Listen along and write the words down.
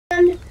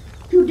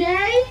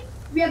today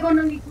we are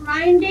gonna be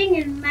grinding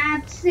in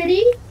Mad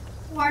City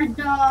for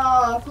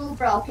the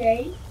Cobra,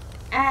 okay?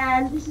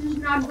 And this is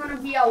not gonna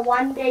be a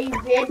one-day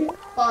vid,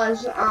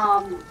 cause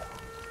um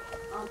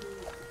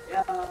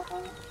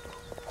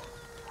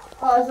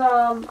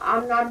uh,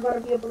 I'm not gonna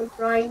be able to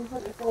grind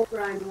for the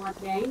Cobra in one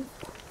day.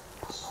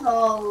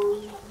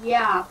 So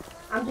yeah,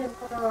 I'm just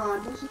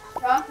gonna do some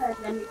stuff and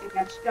then we can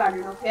get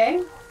started,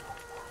 okay?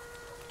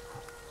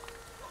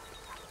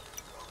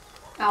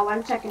 Now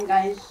 1 second,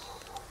 guys.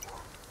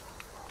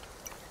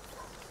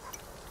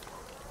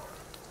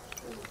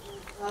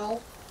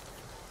 Well,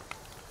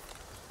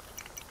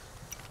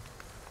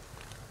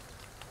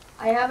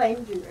 I have an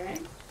engine,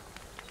 right?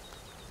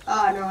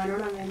 Oh no, I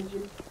don't have an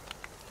engine.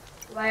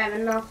 Do I have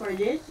enough for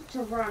this? It's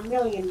over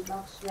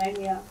 $1,000,000, right?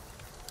 Yeah.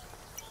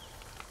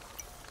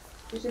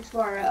 This is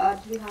for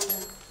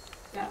 300.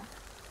 Yeah.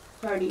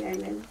 30, I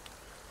mean.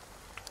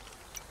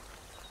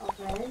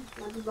 Okay,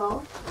 let's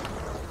go.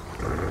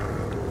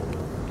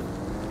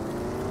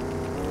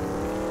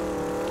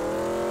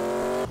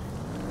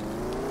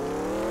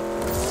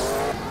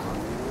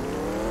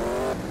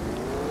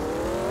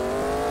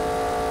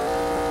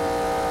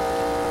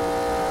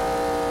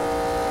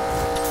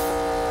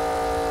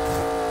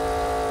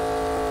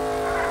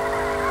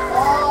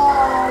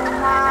 Oh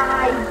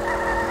my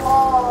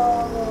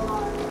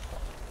god.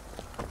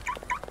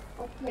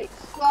 Okay,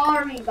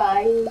 sorry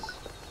guys.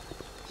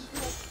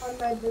 Just on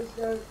my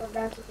dessert, but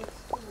that's a bit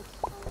too much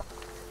fun.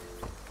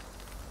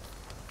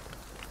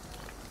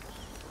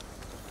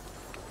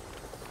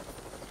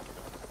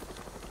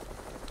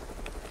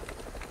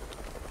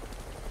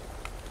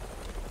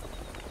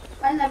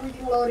 Why is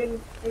everything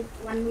loading like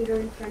 1 meter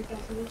in front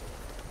of me?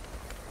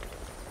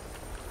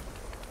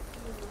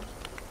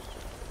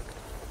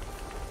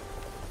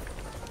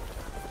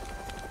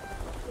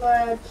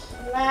 Let's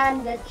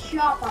land the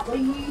chopper,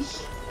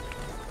 please.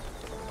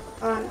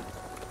 Oh no.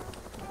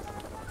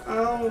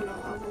 Oh no,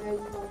 I'm gonna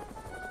go.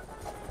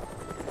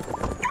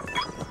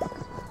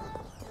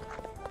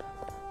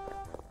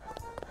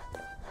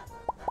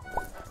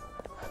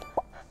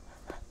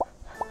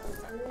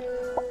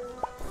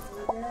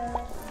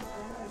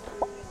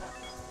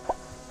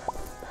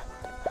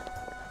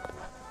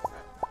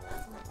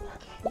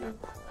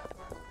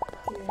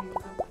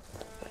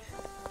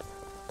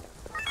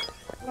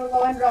 I'm gonna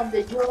go and rob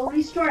the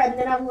jewelry store and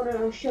then I'm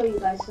gonna show you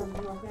guys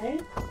something, okay?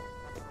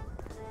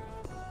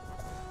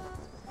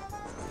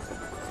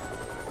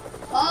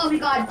 Oh, we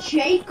got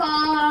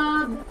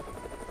Jacob!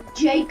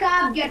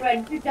 Jacob, get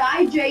ready to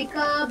die,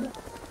 Jacob!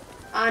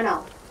 Ah,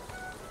 no.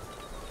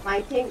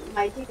 My thing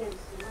is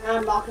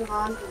not locking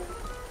on to him.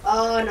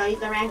 Oh, no, he's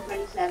a rank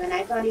 27.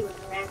 I thought he was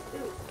a rank 2.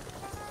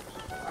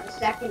 Or a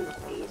second,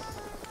 please.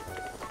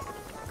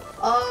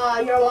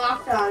 Oh, you're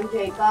locked on,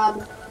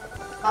 Jacob.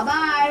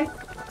 Bye-bye.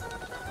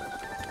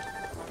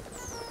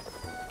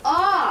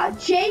 Oh,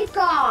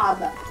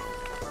 Jacob!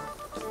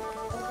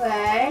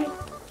 Okay.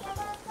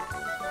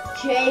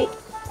 Jake,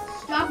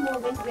 stop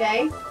moving,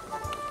 Jay.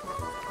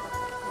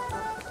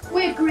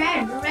 Quick,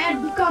 red,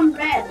 become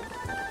red.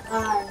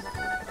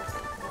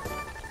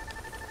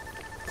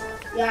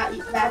 Yeah,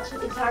 it's hard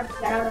to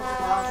get out of the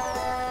box.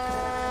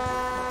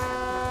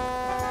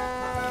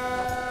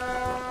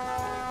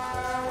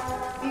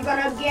 We're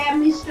gonna get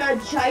Mr.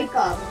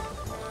 Jacob.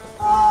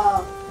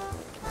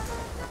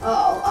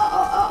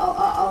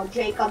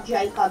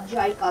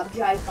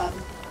 Jacob.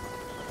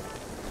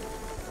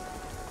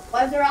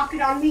 Why is the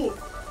rocket on me?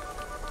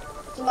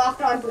 It's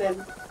locked onto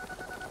him.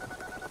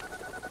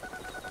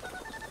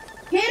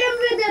 Hit him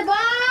with it,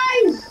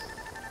 boys!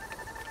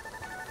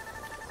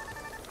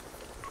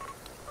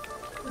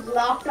 He's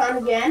locked on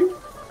again.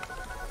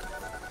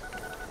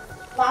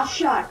 Last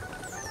shot.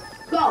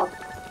 Go!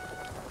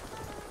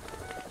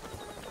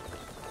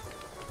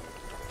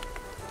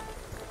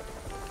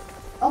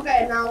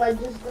 Okay, now let's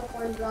just go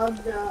and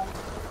grab the...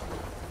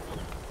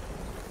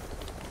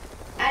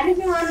 And if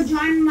you want to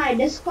join my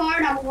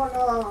Discord, I'm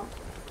gonna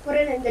put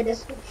it in the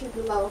description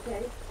below,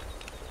 okay?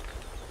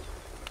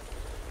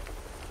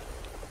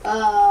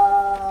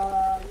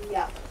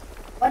 Yeah.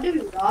 What do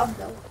we rob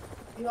though?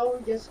 You know,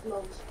 we just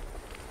closed.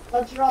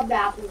 Let's rob the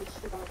Apple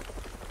store.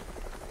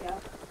 Yeah.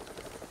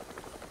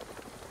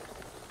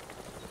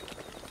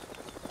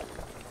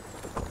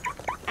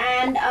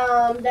 And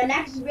the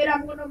next vid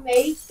I'm gonna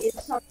make is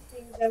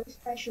something very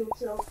special,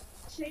 so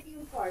stay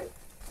tuned for it.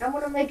 I'm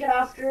gonna make it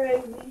after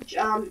I reach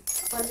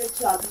 100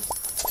 subs.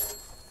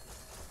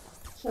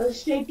 So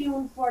stay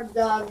tuned for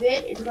the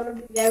vid. It's gonna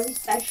be very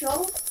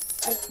special.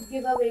 I can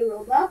give away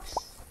Robux.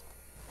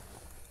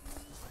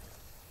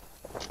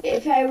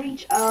 If I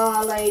reach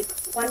like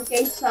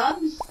 1K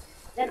subs,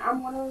 then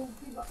I'm gonna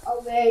give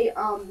away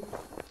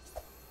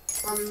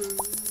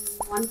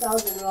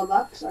 1,000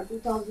 Robux or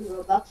 2,000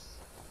 Robux.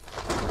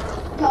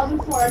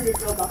 2,400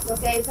 Robux,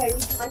 okay? If I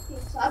reach 1K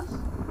subs,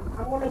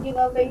 I'm gonna give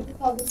away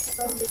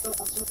 2,400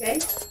 Robux, okay?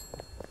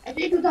 I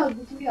say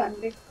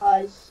 2,300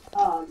 because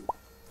I'm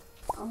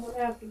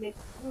gonna have to make a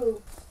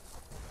group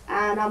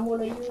and I'm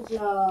gonna use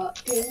a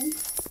thing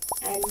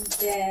and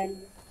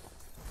then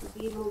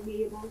we will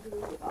be able to,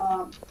 you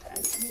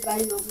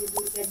guys will be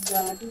able to get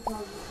the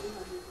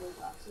 2,300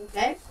 Robux,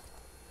 okay?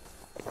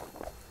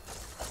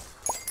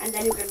 And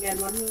then you can get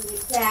 1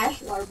 million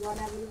cash or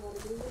whatever you want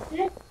to do with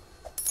it.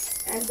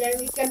 And then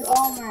we can,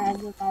 oh my, I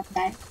got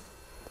that.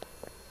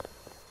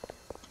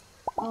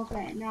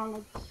 Okay, now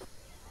let's.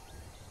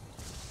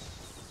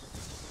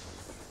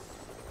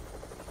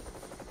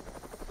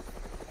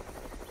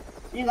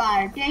 You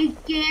gotta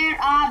take care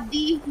of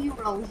the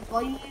heroes,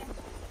 boy.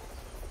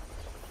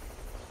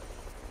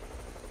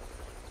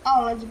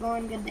 Oh, let's go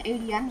and get the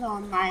ADMs. Oh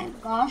my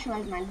gosh, why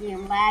is my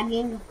game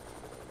lagging?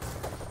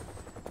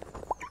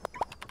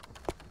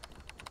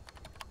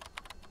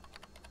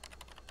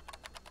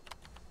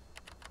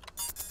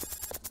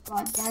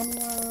 Got that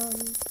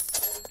one.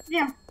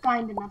 Yeah, I'm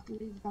kind enough to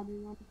leave the other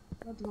one.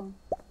 Let's go.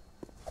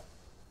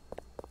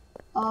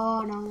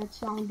 Oh no, that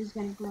sound is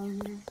getting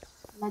closer.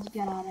 Let's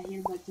get out of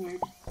here, but third.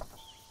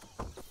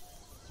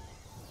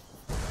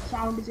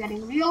 Sound is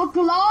getting real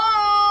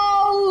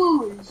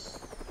close!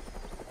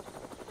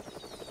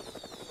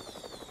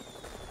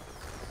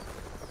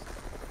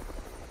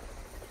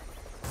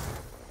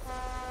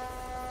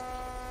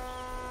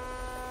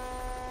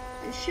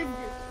 The ship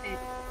just hit.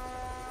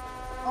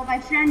 Oh, my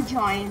friend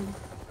joined.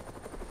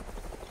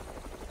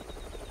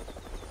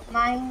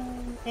 My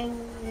thing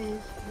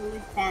is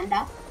Blue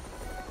Panda.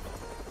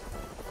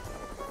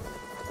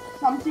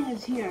 Something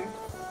is here.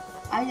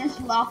 I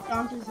just locked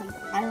onto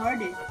something. I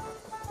heard it.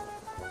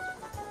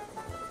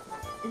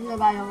 There's a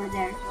guy over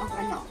there.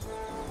 Okay, no.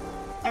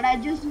 But I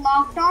just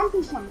locked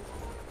onto something.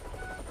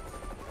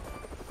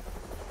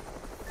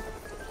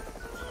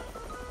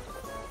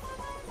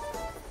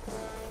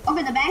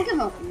 Okay, the bank is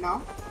open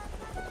now.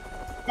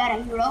 Is that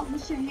a hero?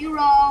 Mr.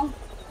 Hero!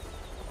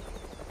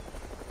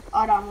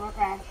 Oh no, I'm gonna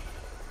crash.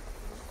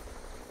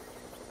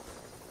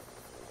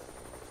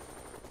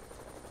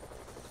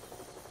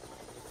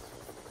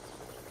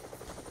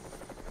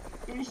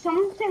 There's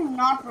something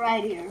not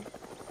right here.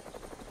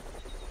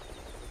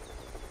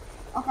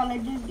 Okay,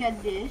 let's just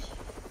get this.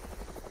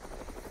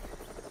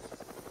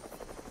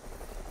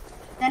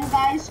 Then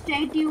guys,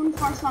 stay tuned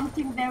for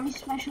something very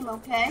special,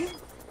 okay?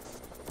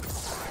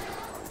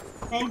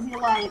 Maybe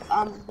like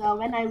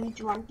when I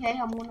reach 1K,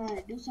 I'm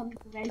gonna do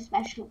something very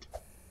special.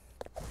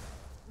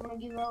 I'm gonna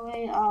give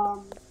away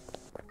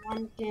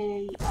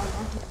 1K,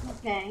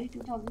 2K,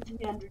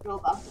 2,300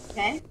 Robux,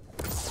 okay?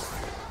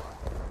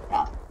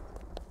 Yeah.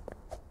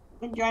 You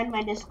can join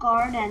my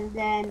Discord and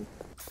then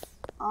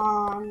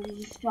you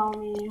just tell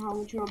me how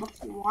much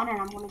Robux you want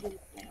and I'm gonna give it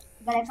to you.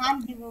 But I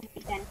can't give away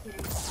 10K.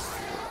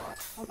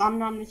 Like I'm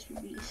not Mr.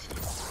 Beast.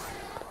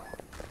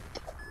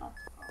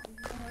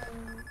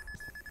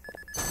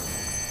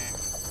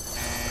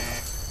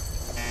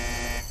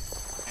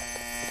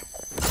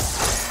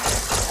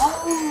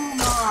 Oh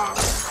my!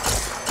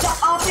 The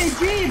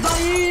RPG,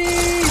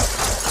 boy!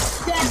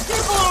 The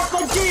triple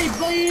RPG,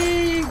 boy!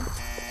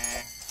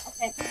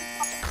 Okay.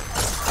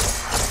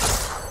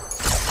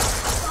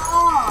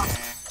 Stop!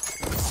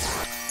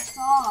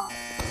 Stop!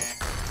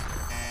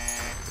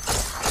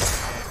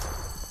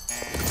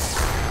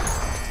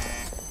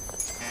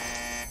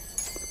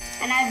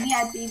 And I have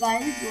VIP,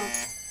 guys. Look.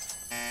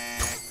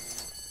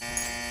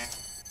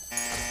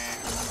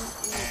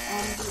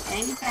 And the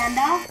A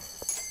Panda.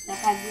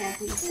 That's our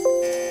VIP.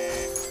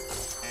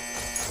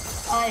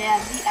 Oh yeah,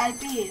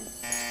 VIP.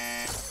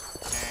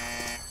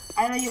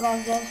 I know you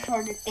guys just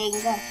heard the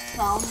Tenga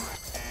sound.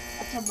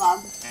 That's a bug.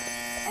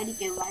 I don't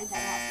care why that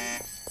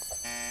happens.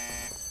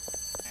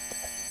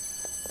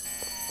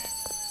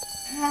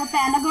 You are a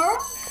panda girl?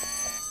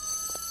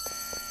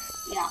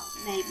 Yeah,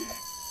 maybe.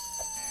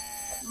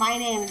 My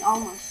name is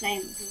almost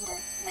same to her,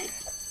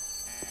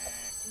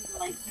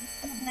 like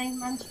YouTube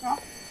name and stuff.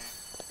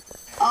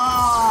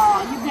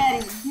 Oh, you're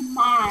getting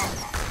demand.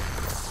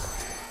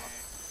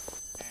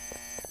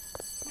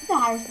 Who's the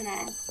highest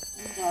rank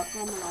in the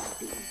criminal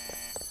team?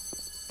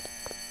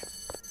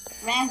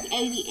 Rank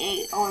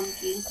 88,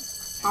 OMG.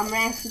 I'm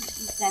rank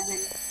 67.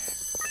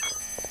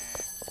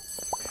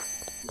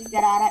 We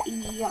get out of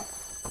here.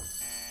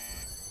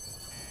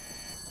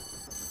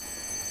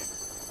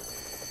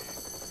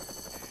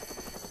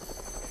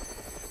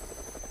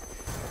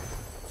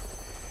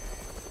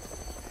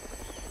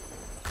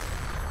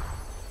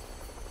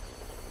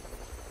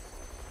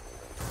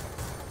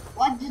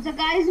 What's the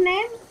guy's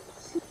name?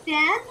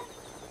 Sultan?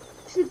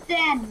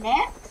 Sultan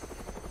next?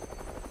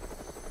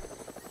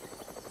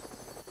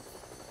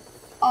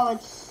 Oh,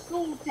 it's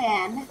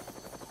Sultan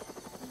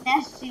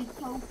Nessie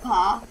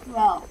Topa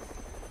 12.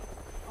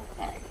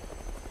 Okay.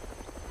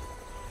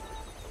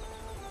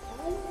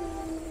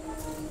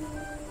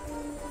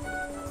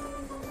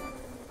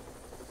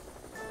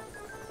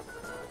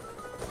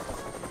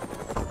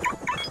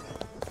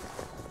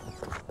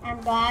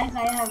 And guys,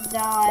 I have the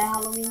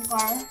Halloween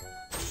car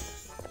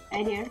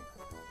right here.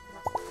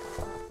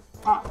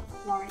 Oh,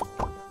 sorry.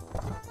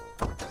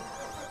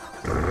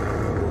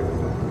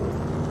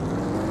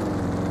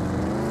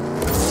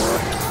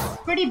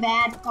 Pretty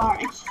bad car.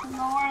 It's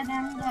slower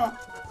than the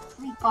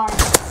free car.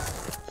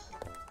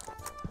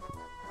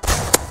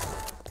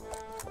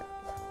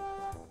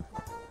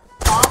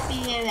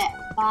 wait.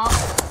 Bob.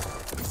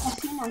 The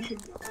casino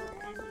should go there.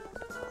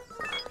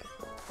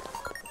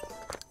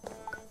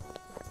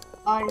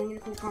 Oh, I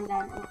need to calm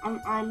down.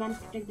 I meant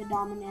to take the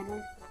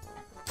Dominator.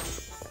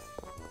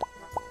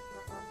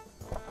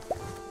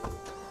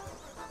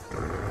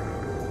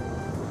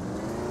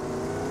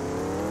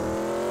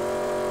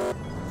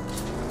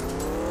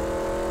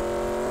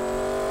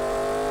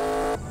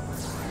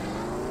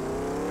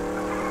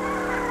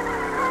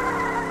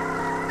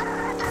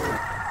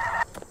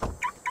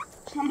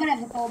 Somebody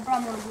has a Cobra,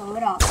 I'm gonna blow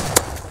it up.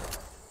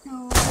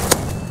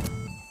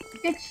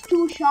 It takes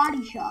 2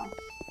 shoddy shots.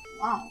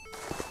 Wow.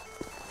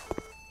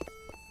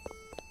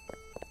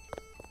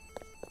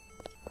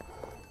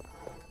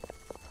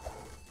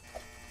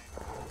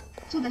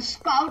 So the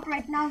Scout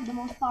right now is the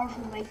most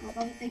powerful vehicle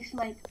because it takes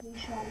like 3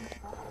 shoddy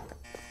shots.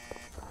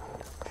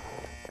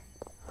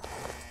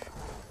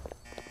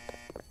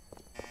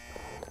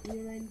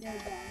 You're in there,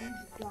 guys.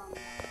 Done.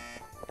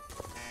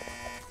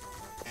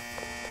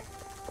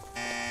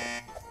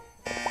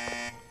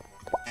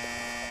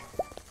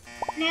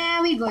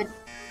 Nah, we good.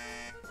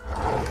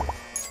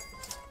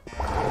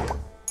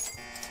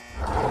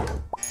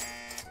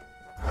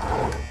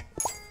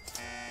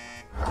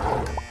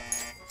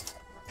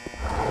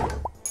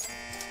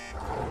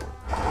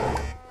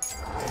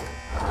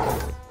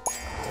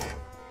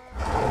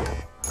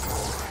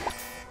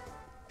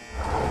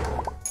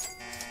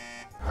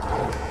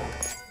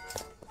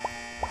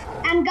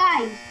 And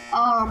guys,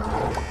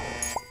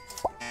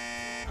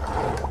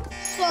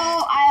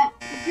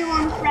 if you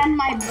want to friend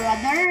my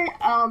brother,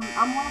 I'm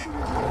gonna put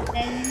his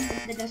name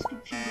in the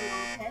description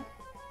below, okay?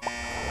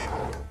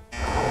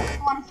 If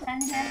you want to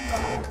friend him, go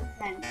to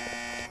friend him.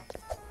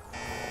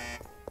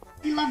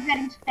 He loves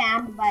getting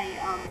spammed by,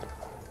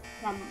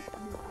 some...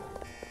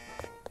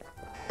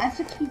 I have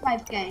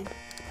 65k.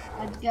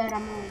 That's good,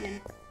 I'm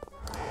rolling.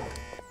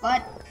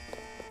 But,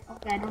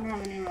 okay, I don't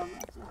have any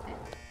Robux, okay.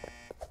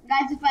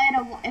 Guys,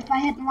 if I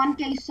hit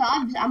 1k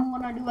subs, I'm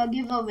gonna do a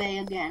giveaway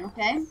again,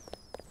 okay?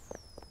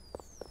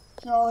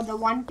 So the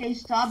 1k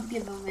sub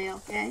giveaway,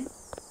 okay?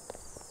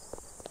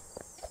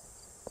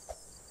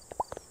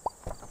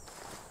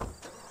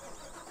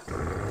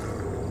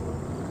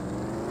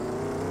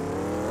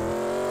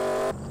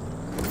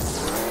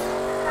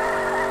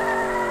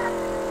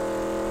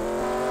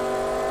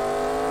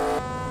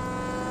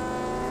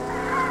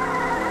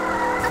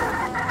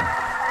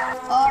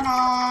 Oh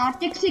no,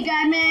 Tixie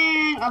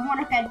Gaming! I'm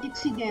gonna get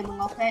Tixie Gaming,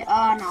 okay?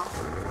 Oh no.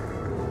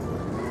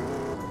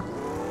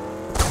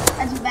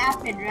 That's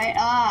Vapid, right?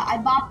 I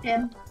bopped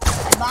him.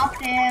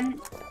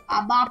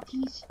 I bopped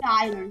his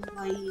tires,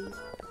 boy.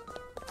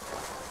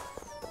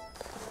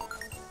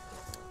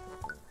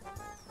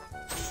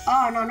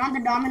 Oh no, not the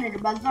Dominator.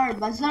 Buzzard.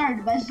 Get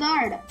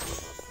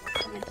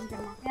some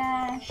more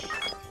cash.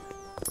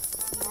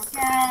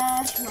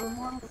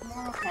 More.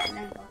 Okay,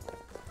 there we go.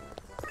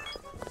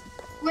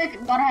 Quick,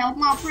 gotta help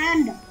my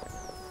friend.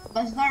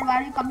 Buzzard, why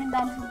are you coming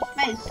down from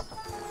space?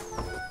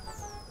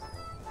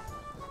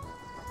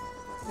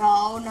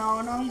 No,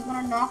 he's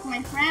gonna knock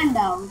my friend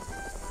down.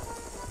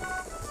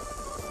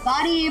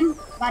 Got him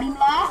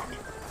locked.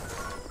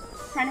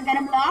 Trying to get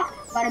him locked,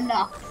 got him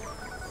locked.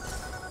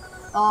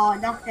 Oh,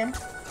 knocked him,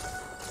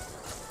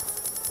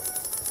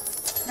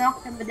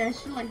 but there's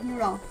still a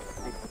hero,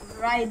 like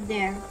right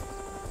there.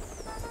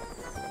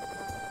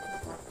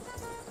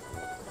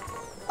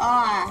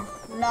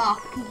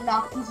 Locked,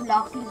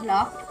 he's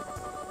locked.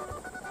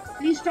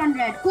 Please turn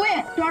red,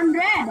 quick, turn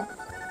red.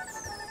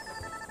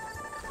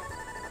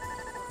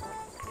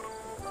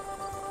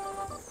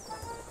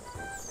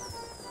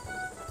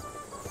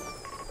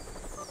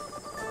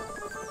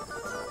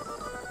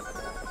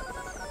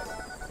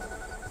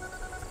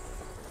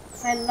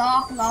 I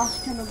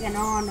lost him again.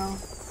 Oh no.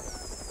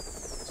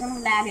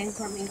 Some lagging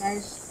for me,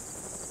 guys.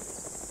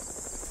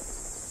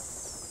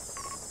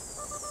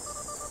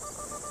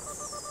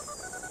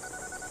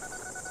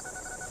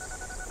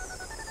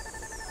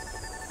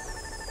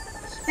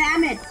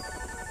 Spam it.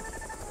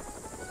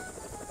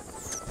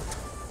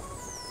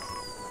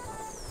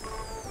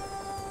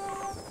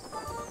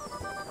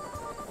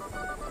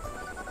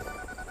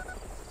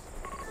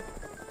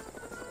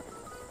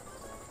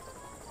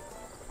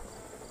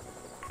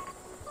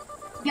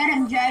 Get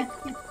him, Jake.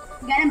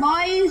 Get him,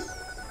 boys.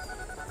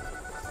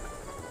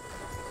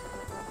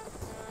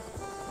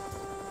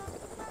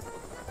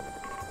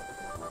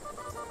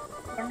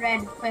 Turn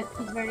red, quick.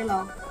 He's very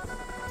low.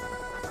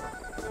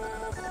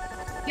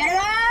 Get him,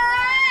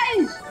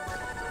 guys!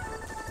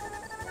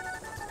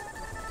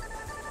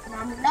 And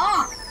I'm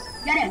locked.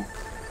 Get him.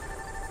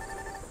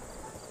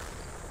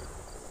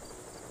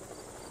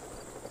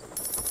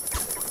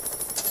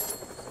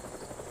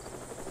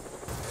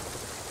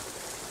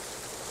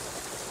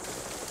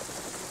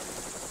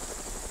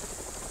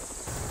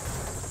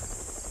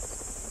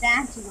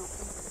 Dancing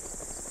open.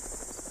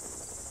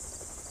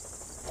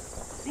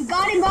 We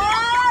got him,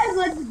 boys!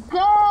 Let's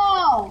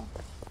go!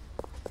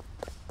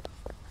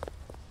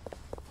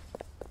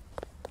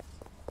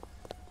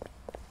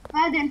 If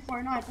I didn't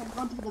for now, I could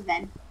go to the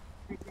vent.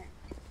 Right there.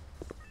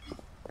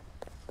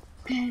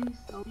 Okay,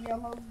 so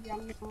yellow.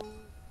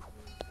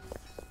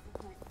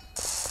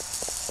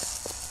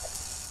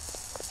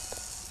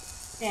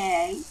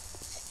 Okay.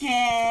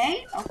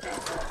 Stay. Okay.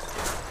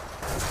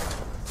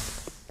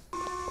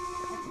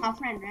 That's my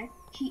friend, right?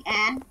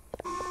 Kian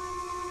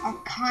or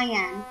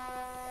Kyan.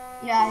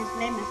 Yeah, his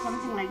name is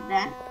something like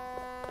that.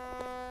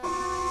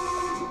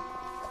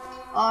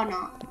 Oh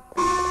no.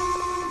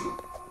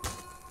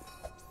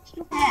 It's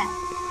too fast.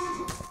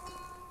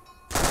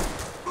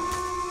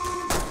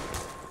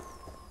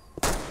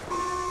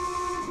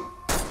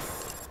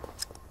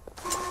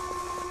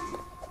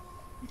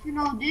 If you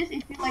know this,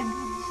 if you like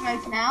do this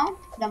right now,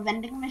 the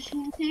vending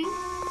machine thing,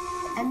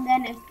 and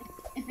then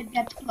if it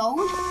gets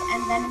closed,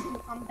 and then if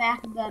you come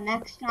back the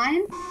next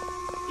time,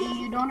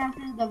 you don't have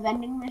to do the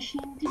vending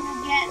machine thing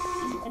again.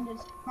 You can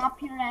just come up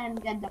here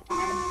and get the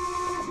card.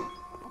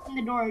 Open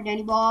the door,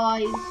 Danny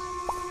boys.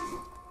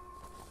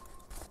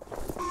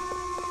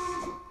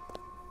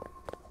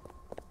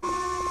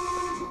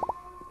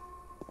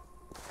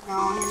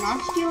 No, you're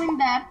not stealing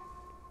that.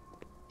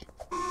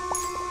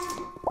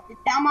 Sit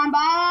down, my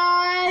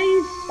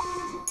boys.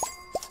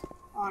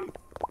 On.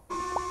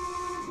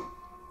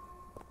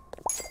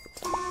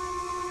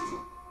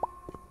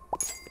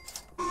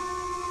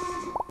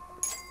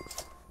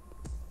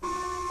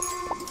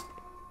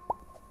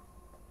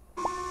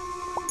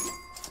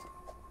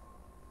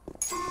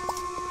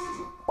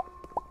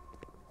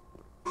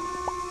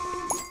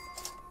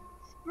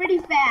 Pretty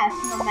fast,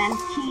 my man.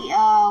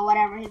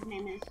 Whatever his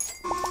name is.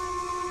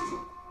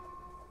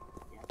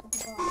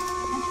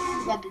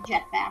 Yeah, got the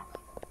jetpack.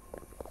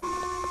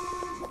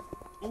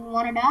 You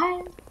wanna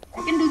die? I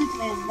can do this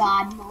like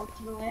God mode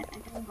through it. I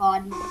can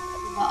God mode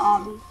through the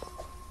obby.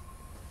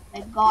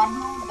 Like God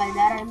mode, by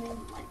that I mean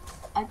like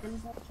I can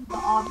go through the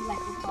obby like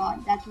a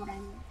God. That's what I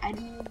mean. I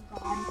didn't mean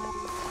God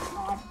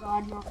mode.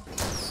 God mode.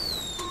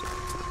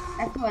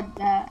 That's what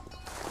that.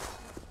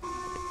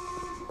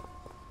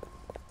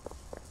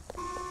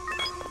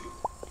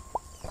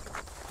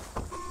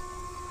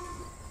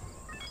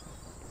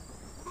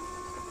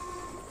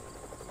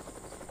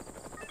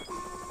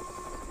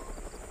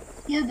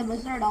 Here's the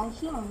wizard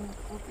also.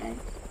 Okay.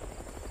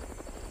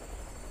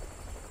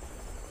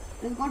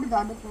 Let's go to the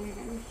other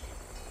corridors.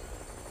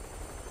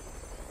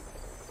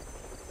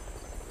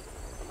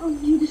 Oh,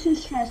 gee, this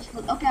is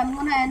stressful. Okay, I'm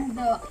gonna end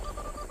the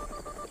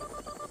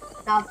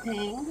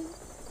nothing.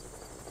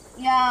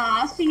 Yeah,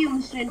 I'll see you,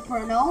 Mr.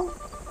 Inferno.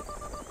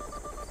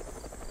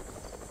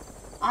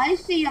 I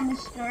see you,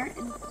 Mr.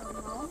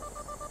 Inferno.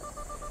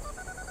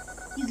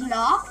 He's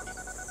locked.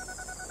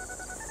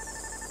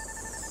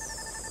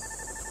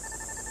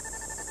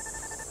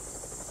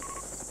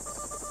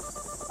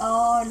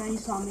 Oh, no, he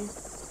saw me.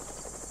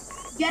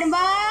 Get him,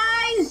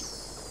 boys!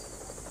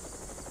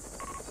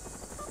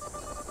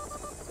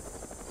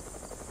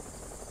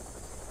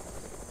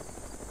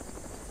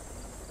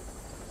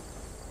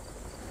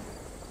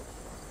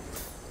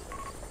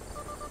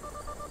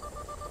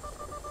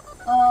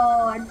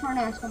 Oh,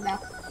 Inferno has come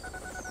back.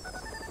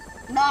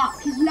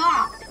 Locked. He's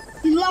locked.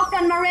 He's locked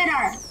on my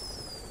radar.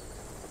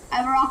 I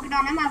have a rocket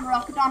on him. I have a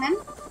rocket on him.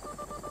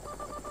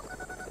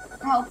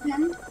 Help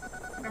him.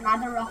 With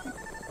another rocket.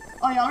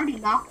 Oh, you already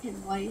knocked him,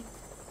 boy.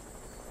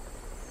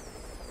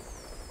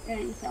 There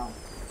you go.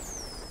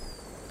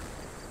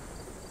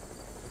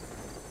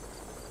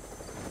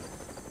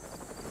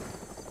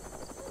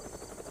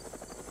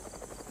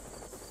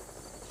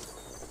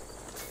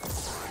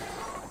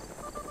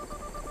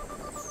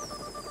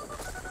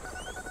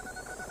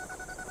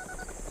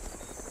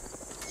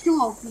 It's too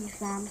OP,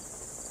 fam.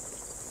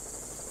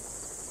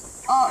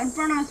 Oh,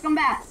 Inferno has come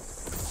back.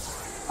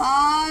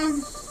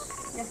 You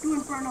have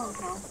 2 Infernos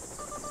now.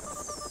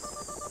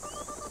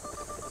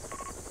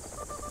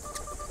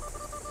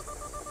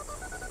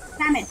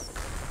 Damn it.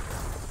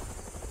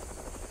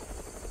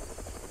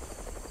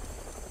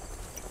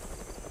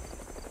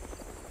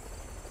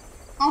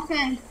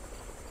 Okay.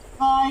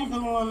 Guys,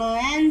 I'm gonna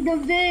end the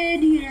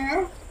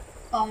video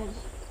because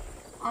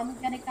I'm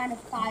getting kind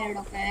of tired,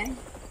 okay?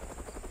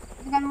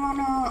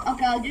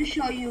 Okay, I'll just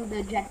show you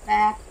the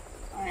jetpack.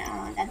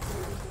 That's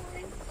really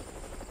boring.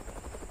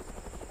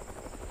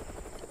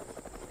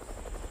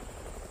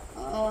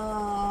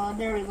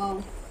 There we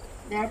go.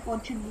 The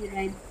airport should be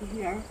right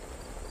here.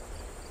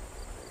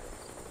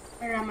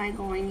 Where am I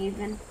going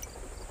even?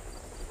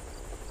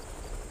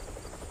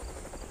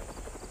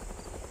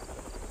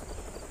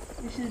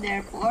 This is the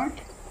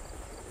airport.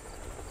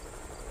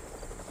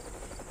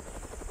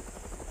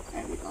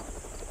 There we go.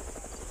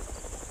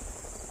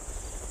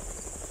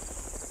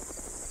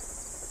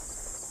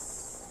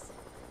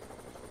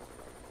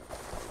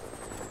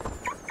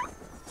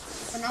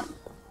 Open up.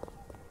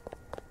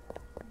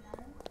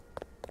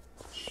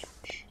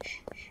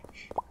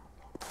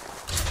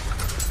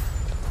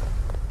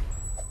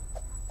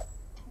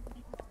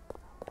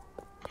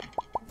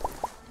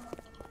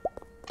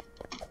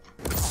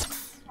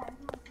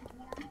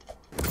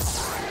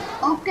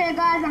 Okay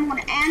guys, I'm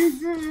gonna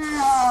end the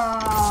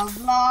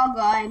vlog,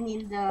 I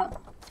mean the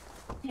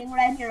thing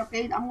right here,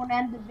 okay? I'm gonna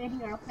end the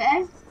video,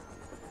 okay?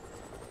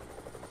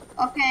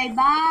 Okay,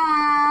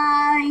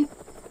 bye.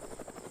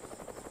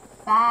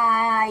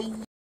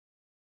 Bye.